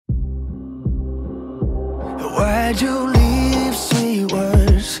Why'd you leave sweet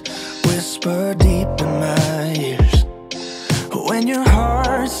words whisper deep in my ears when your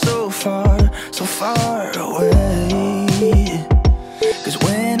heart's so far away? 'Cause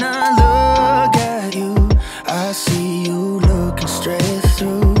when I look at you, I see you looking straight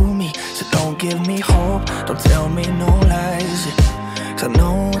through me. So don't give me hope, don't tell me no lies, 'cause I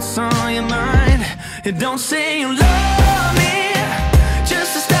know what's on your mind. And don't say you love me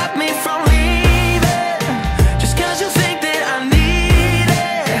just to stop me from leaving, just 'cause you think that I need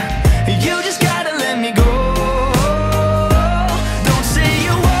it. You just gotta let me go. Don't say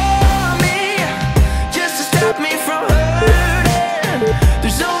you want me just to stop me from hurting.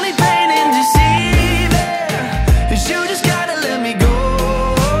 There's only pain in deceiving. You just gotta let me go.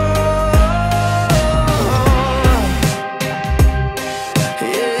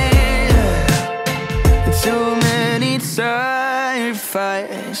 Yeah. Too many tired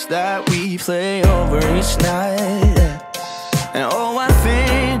fights that we play over each night. And oh, I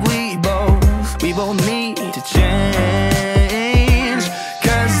think we both need to change.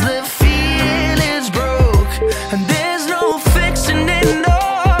 'Cause the feeling's broke and there's no fixing it, no.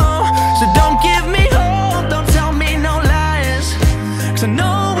 So don't give me hope, don't tell me no lies, 'cause I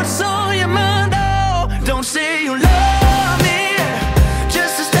know what's on your mind, oh. Don't say you love me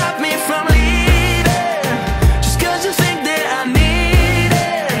just to stop me from leaving, just 'cause you think that I need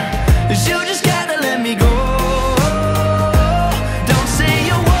it. You just gotta let me go. Don't say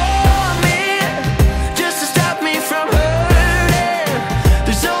you want me just to stop me from hurting.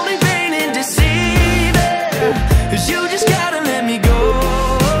 There's only pain in deceiving. You just gotta let me go.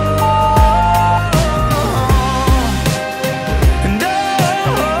 And oh,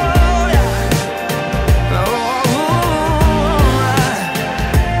 yeah.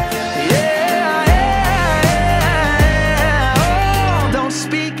 Oh, don't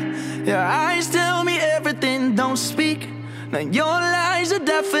speak. Your eyes tell me everything. Don't speak. Now your lies are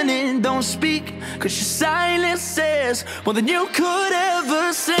deafening. Don't speak, 'cause your silence says more than you could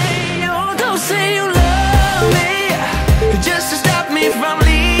ever say. Oh, don't say you love me just to stop me from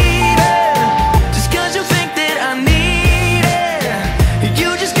leaving, just 'cause you think that I need it. You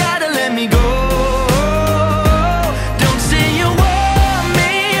just gotta let me go. Don't say you want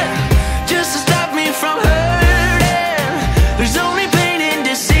me just to stop me from hurting. There's only pain in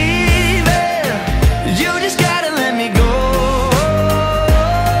deceiving. You just gotta let me go.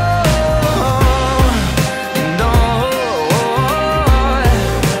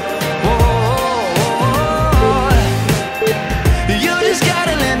 You just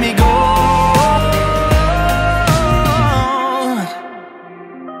gotta let me go.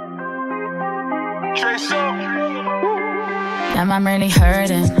 Damn, I'm really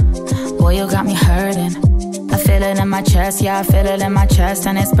hurting. Boy, you got me hurting. I feel it in my chest, yeah, I feel it in my chest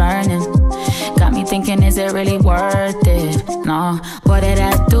and it's burning. Got me thinking, is it really worth it? No, what did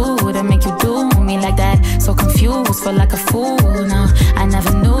I do to make you do me like that? So confused, feel like a fool. No, I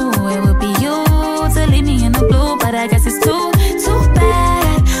never knew it would be you to leave me in the blue, but I guess it's too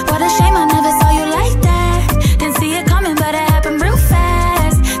bad. What a shame I never saw you like that. Didn't see it coming, but it happened real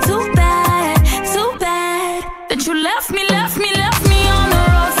fast. Too bad that you left me on the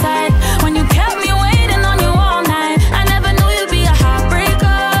roadside when you kept me waiting on you all night. I never knew you'd be a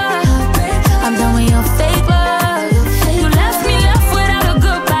heartbreaker. I'm done with your fake love. You left me without a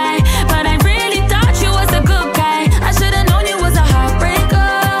goodbye, but I really thought you was a good guy. I should've known you was a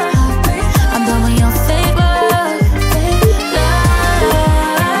heartbreaker. I'm done with your fake love.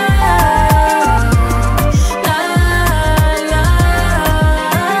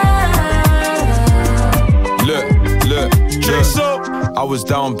 I was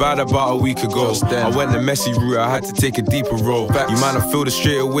down bad about a week ago. I went the messy route, I had to take a deeper road. You might not feel it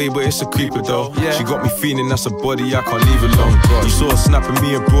straight away, but it's a creeper though. She got me feeling that's a body I can't leave alone. You saw her snapping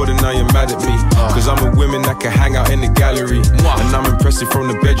me abroad and now you're mad at me, 'cause I'm a woman that can hang out in the gallery. And I'm impressive from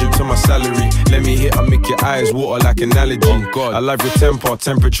the bedroom to my salary. Let me hit and make your eyes water like an allergy. I love your temper,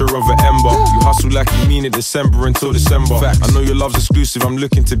 temperature of an ember. You hustle like you mean it, December until December. I know your love's exclusive, I'm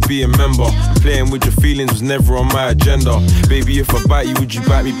looking to be a member. Playing with your feelings was never on my agenda. Baby, if I bite you, would you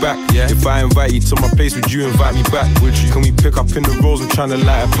bite me back? If I invite you to my place, would you invite me back? Would you? Can we pick up in the rolls, I'm trying to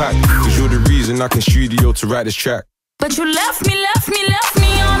light a pack, 'cause you're the reason I can studio to write this track. But you left me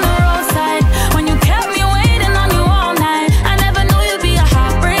on the roadside when you kept me waiting on you all night. I never knew you'd be a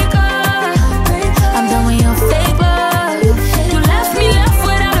heartbreaker. I'm done with your fake love. You left me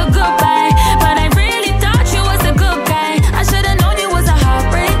without a goodbye, but I really thought you was a good guy. I should've known you was a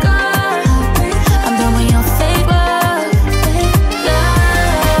heartbreaker. I'm done with your fake love.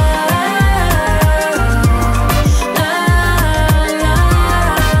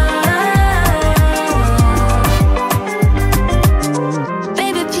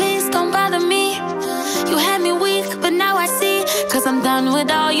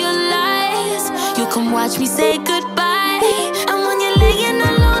 watch me say goodbye. And when you're laying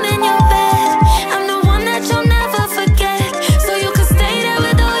alone in your bed, I'm the one that you'll never forget. So you can stay there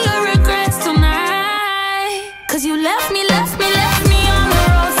with all your regrets tonight. Cause you left me on the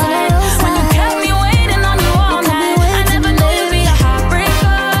roadside. When you kept me waiting on you all night. I never knew you'd be a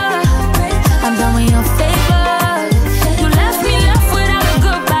heartbreaker. I'm done with your favors. You left me without a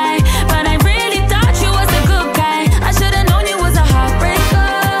goodbye. But I really thought you was a good guy. I should've known you was a heartbreaker.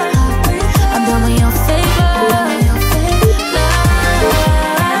 I'm done with your favors.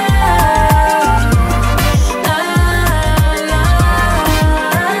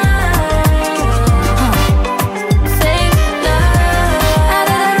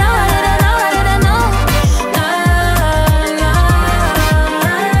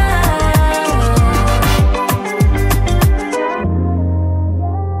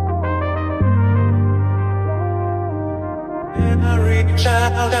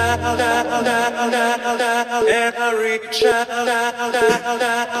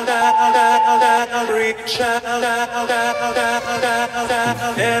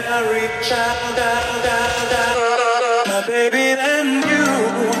 My baby, then you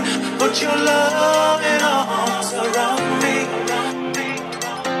put your loving arms around me.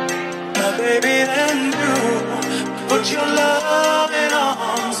 My baby, then you put your loving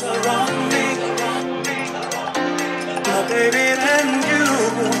arms around me. My baby, then you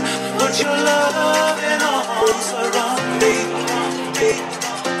put your loving arms around me.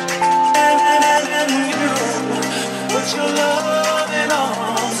 And you put your loving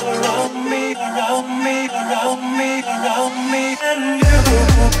arms around me, around me, around me, around me. And you,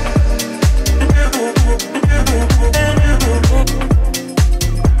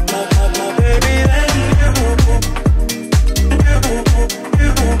 my baby, and you,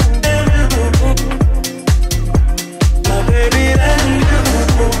 my baby, and you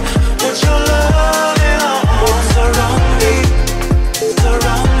put your loving arms around me,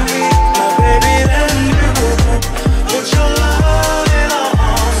 around me. My baby, and you put your loving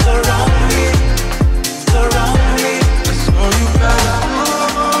arms around me, around me. That's all you gotta do.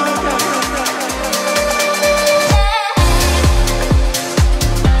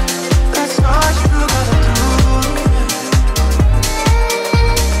 That's all you gotta do.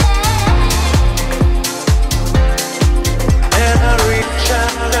 And I reach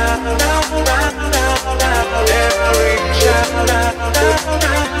out, and I reach out, and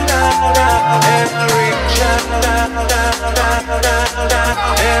I reach out,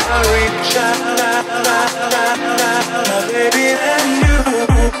 and I reach out.